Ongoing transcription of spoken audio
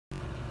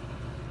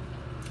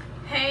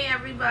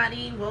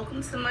everybody,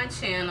 welcome to my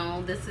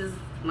channel. This is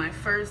my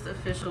first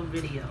official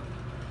video.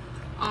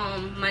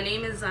 My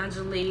name is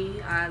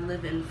Anjali. I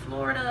live in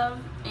Florida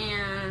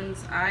and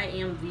I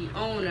am the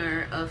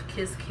owner of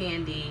Kiss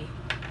Candy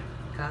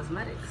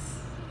Cosmetics.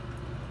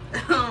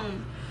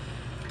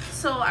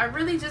 So I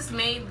really just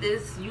made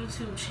this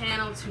YouTube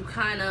channel to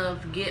kind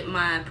of get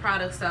my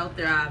products out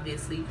there,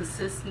 obviously, because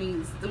sis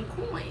needs them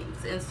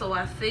coins. And so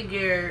I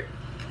figured,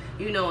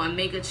 you know, I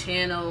make a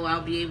channel,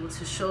 I'll be able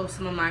to show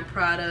some of my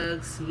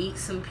products, meet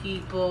some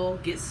people,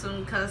 get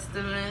some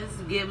customers,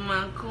 get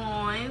my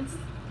coins.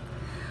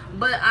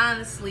 But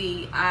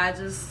honestly, I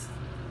just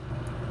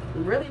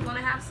really want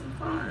to have some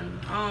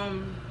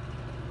fun.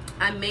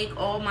 I make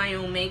all my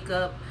own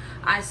makeup.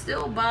 I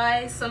still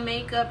buy some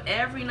makeup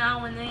every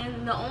now and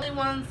then. The only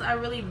ones I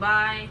really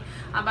buy,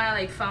 I buy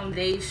like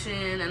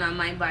foundation, and I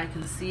might buy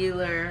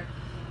concealer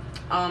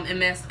and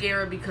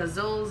mascara, because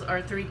those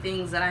are three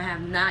things that I have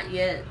not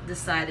yet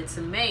decided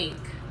to make.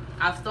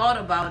 I've thought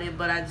about it,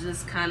 but I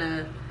just kind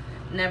of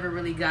never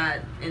really got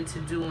into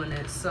doing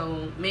it.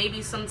 So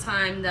maybe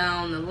sometime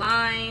down the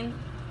line,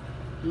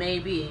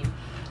 maybe.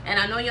 And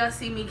I know y'all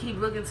see me keep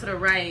looking to the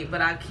right, but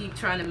I keep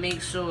trying to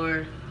make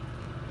sure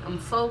I'm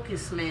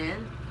focused,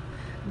 man.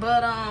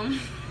 But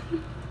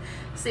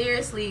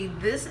seriously,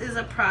 this is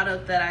a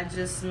product that I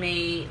just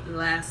made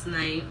last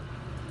night.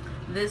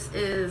 This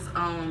is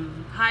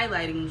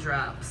highlighting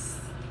drops,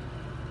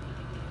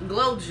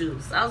 glow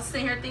juice. I was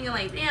sitting here thinking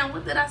like, damn,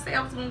 what did I say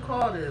I was gonna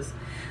call this?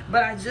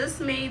 But I just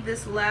made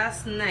this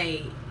last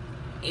night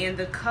and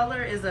the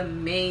color is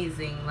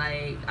amazing.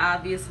 Like,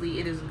 obviously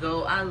it is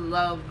gold. I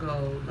love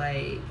gold.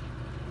 Like,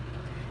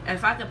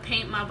 if I could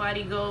paint my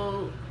body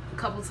gold a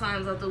couple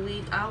times out the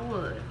week, I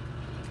would,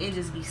 and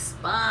just be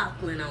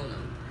sparkling on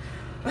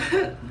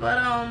them.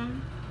 But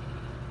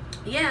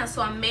yeah,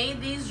 so I made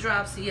these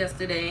drops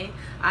yesterday.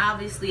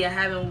 Obviously I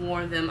haven't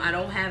worn them. I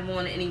don't have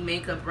on any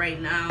makeup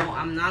right now.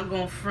 I'm not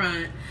gonna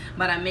front,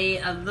 but I made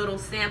a little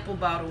sample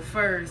bottle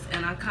first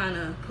and I kind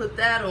of put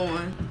that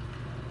on.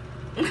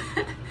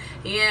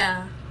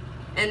 Yeah,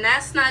 and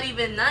that's not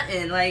even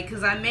nothing, like,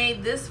 because I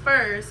made this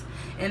first,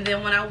 and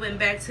then when I went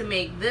back to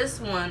make this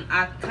one,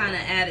 I kind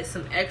of added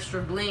some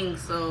extra bling.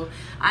 So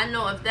I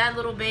know if that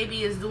little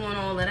baby is doing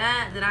all of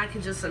that, then I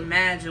can just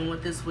imagine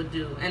what this would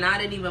do. And I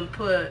didn't even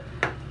put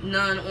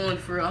none on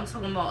for real. I'm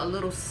talking about a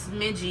little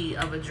smidgy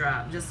of a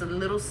drop, just a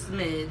little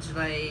smidge,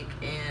 like,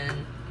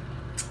 and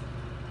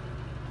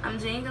I'm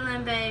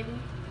jingling, baby.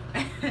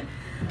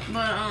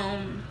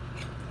 But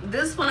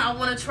this one I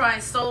want to try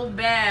so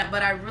bad,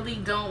 but I really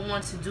don't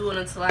want to do it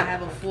until I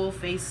have a full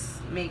face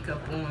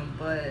makeup on.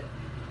 But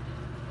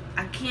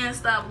I can't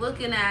stop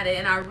looking at it,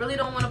 and I really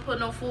don't want to put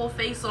no full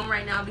face on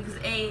right now because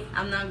A,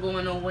 I'm not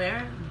going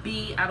nowhere,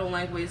 B, I don't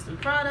like wasting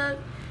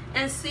product,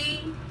 and C,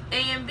 A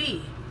and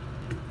B.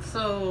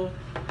 So,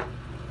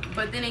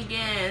 but then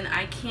again,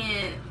 I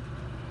can't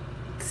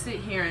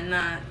sit here and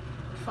not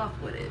fuck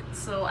with it.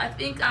 So I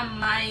think I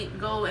might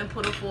go and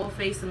put a full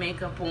face of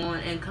makeup on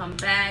and come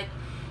back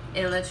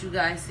and let you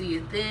guys see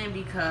it then,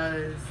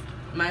 because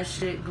my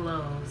shit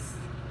glows.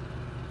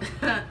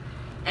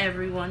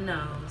 Everyone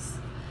knows.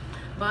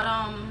 But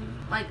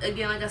like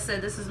I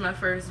said, this is my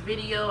first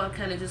video. I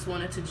kind of just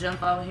wanted to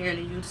jump out here in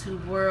the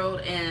YouTube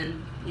world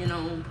and, you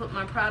know, put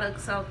my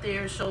products out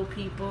there, show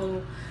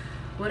people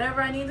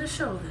whatever I need to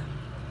show them,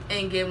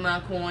 and get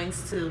my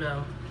coins too,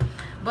 though.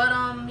 But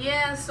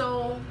yeah,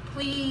 so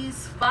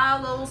please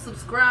follow,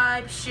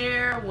 subscribe,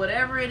 share,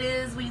 whatever it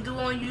is we do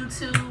on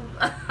YouTube.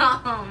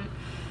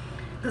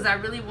 Because I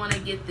really want to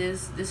get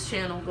this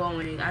channel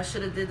going. I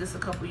should have did this a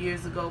couple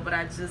years ago, but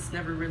I just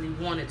never really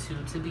wanted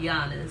to be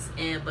honest.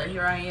 But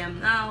here I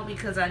am now,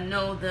 because I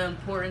know the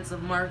importance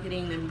of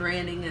marketing and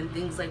branding and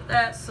things like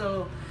that.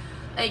 So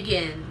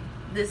again,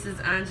 this is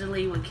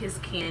Anjali with Kiss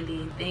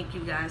Candy. Thank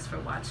you guys for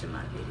watching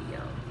my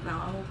video.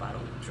 Now I hope I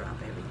don't drop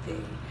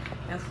everything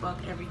and fuck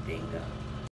everything up.